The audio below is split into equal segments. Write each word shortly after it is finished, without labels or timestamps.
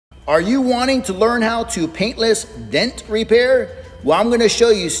Are you wanting to learn how to paintless dent repair? Well, I'm going to show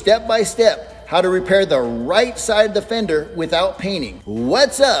you step by step how to repair the right side of the fender without painting.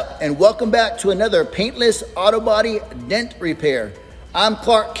 What's up, and welcome back to another paintless auto body dent repair. I'm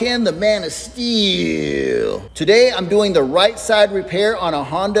Clark Ken, the man of steel. Today I'm doing the right side repair on a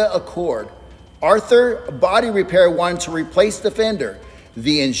Honda Accord. Arthur Body Repair wanted to replace the fender.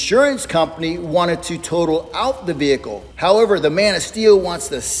 The insurance company wanted to total out the vehicle. However, the man of steel wants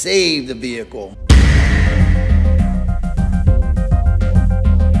to save the vehicle.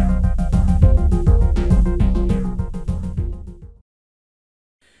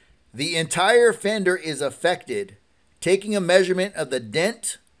 The entire fender is affected. Taking a measurement of the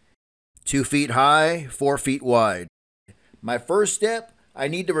dent, 2 feet high, 4 feet wide. My first step, I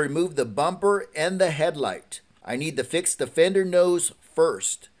need to remove the bumper and the headlight. I need to fix the fender nose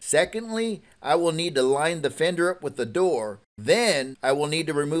first. Secondly, I will need to line the fender up with the door. Then I will need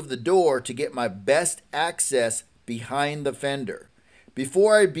to remove the door to get my best access behind the fender.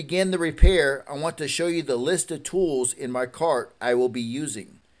 Before I begin the repair, I want to show you the list of tools in my cart I will be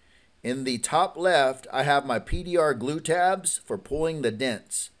using. In the top left, I have my PDR glue tabs for pulling the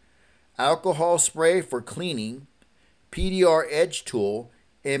dents, alcohol spray for cleaning, PDR edge tool,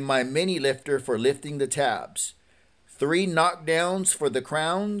 and my mini lifter for lifting the tabs. 3 knockdowns for the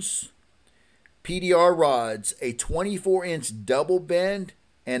crowns, PDR rods, a 24-inch double bend,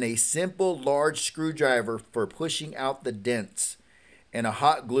 and a simple large screwdriver for pushing out the dents, and a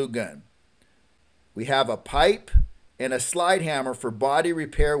hot glue gun. We have a pipe and a slide hammer for body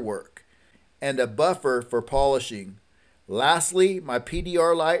repair work, and a buffer for polishing. Lastly, my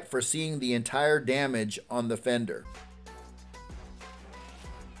PDR light for seeing the entire damage on the fender.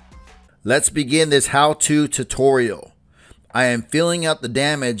 Let's begin this how-to tutorial. I am feeling out the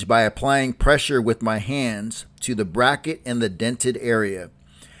damage by applying pressure with my hands to the bracket and the dented area.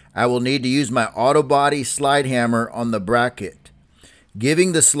 I will need to use my auto body slide hammer on the bracket.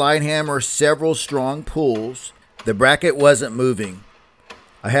 Giving the slide hammer several strong pulls, the bracket wasn't moving.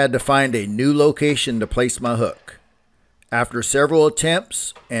 I had to find a new location to place my hook. After several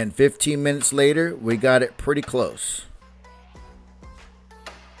attempts and 15 minutes later, we got it pretty close.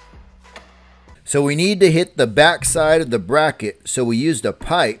 So we need to hit the back side of the bracket, so we used a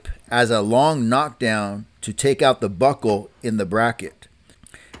pipe as a long knockdown to take out the buckle in the bracket.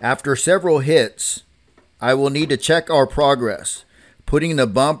 After several hits, I will need to check our progress, putting the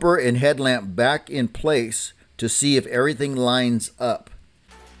bumper and headlamp back in place to see if everything lines up.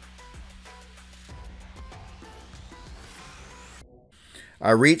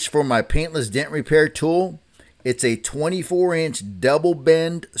 I reach for my paintless dent repair tool. It's a 24-inch double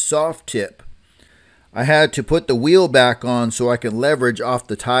bend soft tip. I had to put the wheel back on so I can leverage off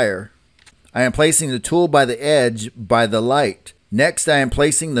the tire. I am placing the tool by the edge by the light. Next, I am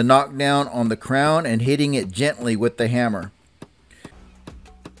placing the knockdown on the crown and hitting it gently with the hammer.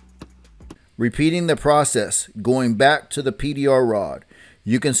 Repeating the process, going back to the PDR rod.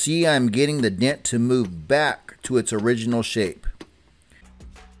 You can see I am getting the dent to move back to its original shape.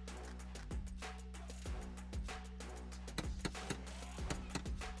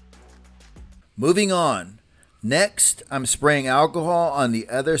 Moving on. Next, I'm spraying alcohol on the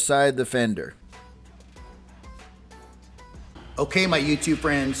other side of the fender. Okay, my YouTube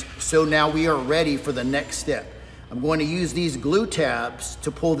friends, so now we are ready for the next step. I'm going to use these glue tabs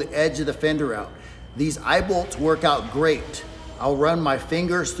to pull the edge of the fender out. These eye bolts work out great. I'll run my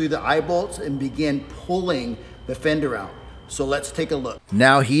fingers through the eye bolts and begin pulling the fender out. So let's take a look.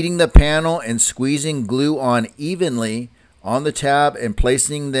 Now heating the panel and squeezing glue on evenly on the tab and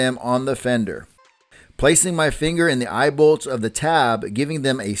placing them on the fender. Placing my finger in the eye bolts of the tab, giving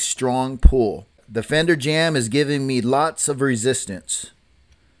them a strong pull. The fender jam is giving me lots of resistance.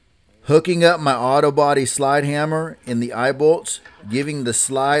 Hooking up my auto body slide hammer in the eye bolts, giving the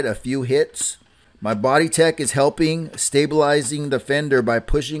slide a few hits. My body tech is helping stabilizing the fender by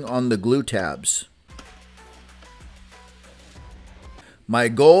pushing on the glue tabs. My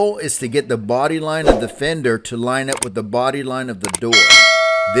goal is to get the body line of the fender to line up with the body line of the door.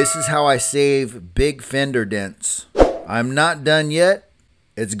 This is how I save big fender dents. I'm not done yet.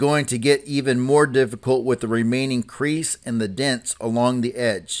 It's going to get even more difficult with the remaining crease and the dents along the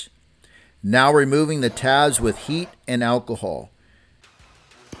edge. Now removing the tabs with heat and alcohol.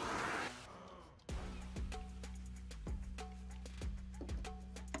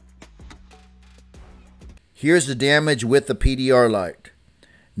 Here's the damage with the PDR light.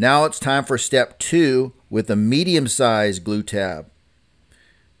 Now it's time for step 2 with a medium-sized glue tab.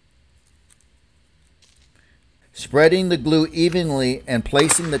 Spreading the glue evenly and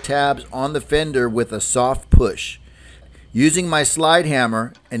placing the tabs on the fender with a soft push. using my slide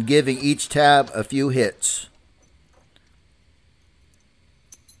hammer and giving each tab a few hits.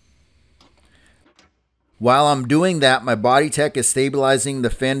 While I'm doing that, my body tech is stabilizing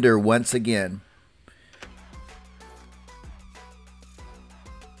the fender once again.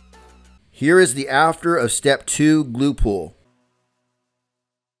 Here is the after of step 2 glue pull.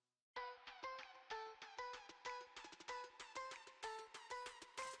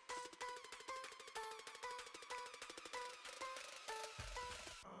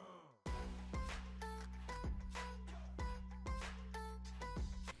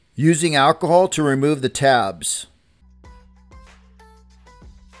 Using alcohol to remove the tabs.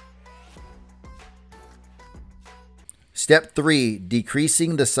 Step 3,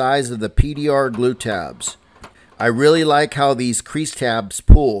 decreasing the size of the PDR glue tabs. I really like how these crease tabs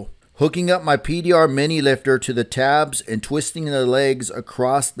pull. Hooking up my PDR mini lifter to the tabs and twisting the legs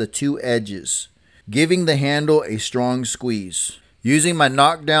across the 2 edges, giving the handle a strong squeeze. Using my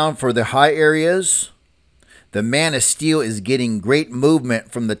knockdown for the high areas. The Man of Steel is getting great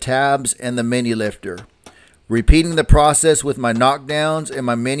movement from the tabs and the mini lifter. Repeating the process with my knockdowns and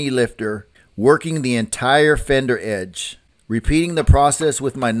my mini lifter, working the entire fender edge. Repeating the process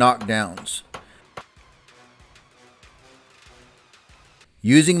with my knockdowns.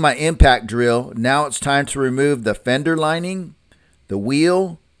 Using my impact drill, now it's time to remove the fender lining, the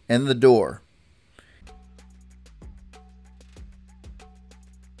wheel, and the door.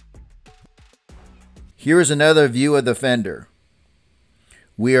 Here is another view of the fender.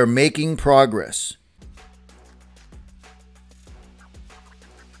 We are making progress.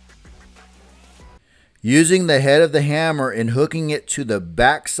 Using the head of the hammer and hooking it to the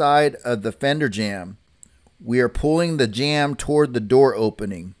back side of the fender jamb, we are pulling the jamb toward the door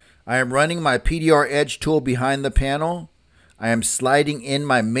opening. I am running my PDR edge tool behind the panel. I am sliding in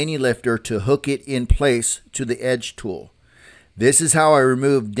my mini lifter to hook it in place to the edge tool. This is how I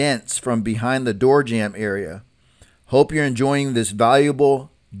remove dents from behind the door jamb area. Hope you're enjoying this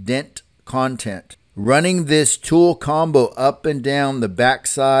valuable dent content. Running this tool combo up and down the back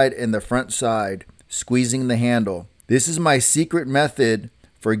side and the front side, squeezing the handle. This is my secret method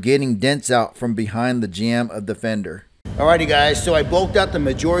for getting dents out from behind the jamb of the fender. Alrighty guys, so I bulked out the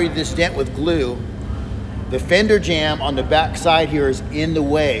majority of this dent with glue. The fender jamb on the back side here is in the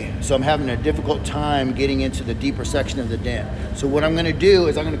way, so I'm having a difficult time getting into the deeper section of the dent. So what I'm gonna do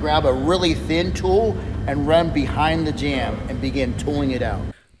is I'm gonna grab a really thin tool and run behind the jamb and begin tooling it out.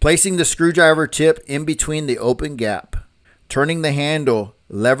 Placing the screwdriver tip in between the open gap. Turning the handle,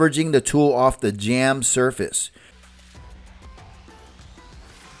 leveraging the tool off the jamb surface.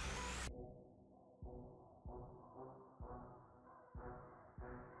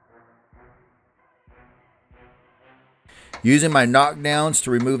 Using my knockdowns to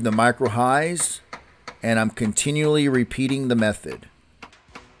remove the micro highs, and I'm continually repeating the method.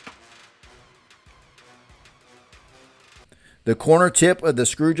 The corner tip of the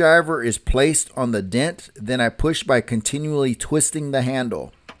screwdriver is placed on the dent, then I push by continually twisting the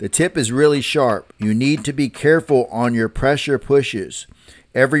handle. The tip is really sharp. You need to be careful on your pressure pushes.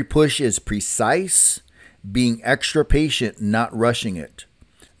 Every push is precise, being extra patient, not rushing it.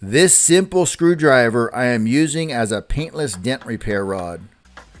 This simple screwdriver I am using as a paintless dent repair rod.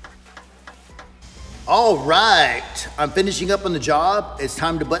 All right, I'm finishing up on the job. It's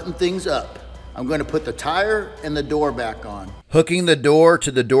time to button things up. I'm going to put the tire and the door back on. Hooking the door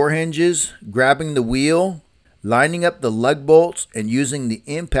to the door hinges, grabbing the wheel, lining up the lug bolts, and using the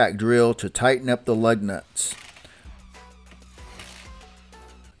impact drill to tighten up the lug nuts.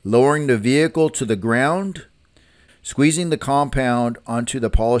 Lowering the vehicle to the ground. Squeezing the compound onto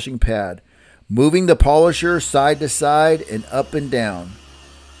the polishing pad, moving the polisher side to side and up and down.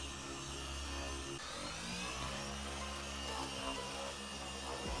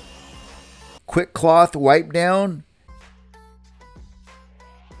 Quick cloth wipe down.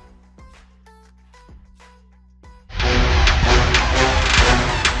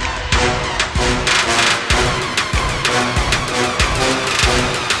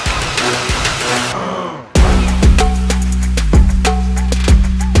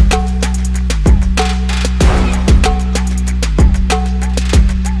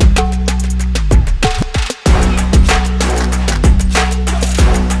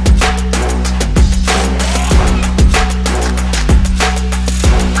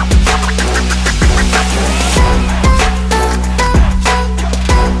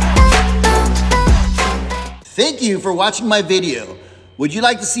 Thank you for watching my video. Would you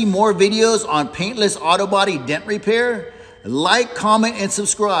like to see more videos on paintless auto body dent repair? Like, comment, and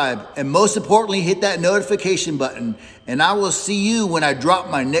subscribe. And most importantly, hit that notification button. And I will see you when I drop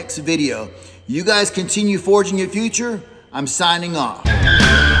my next video. You guys continue forging your future. I'm signing off.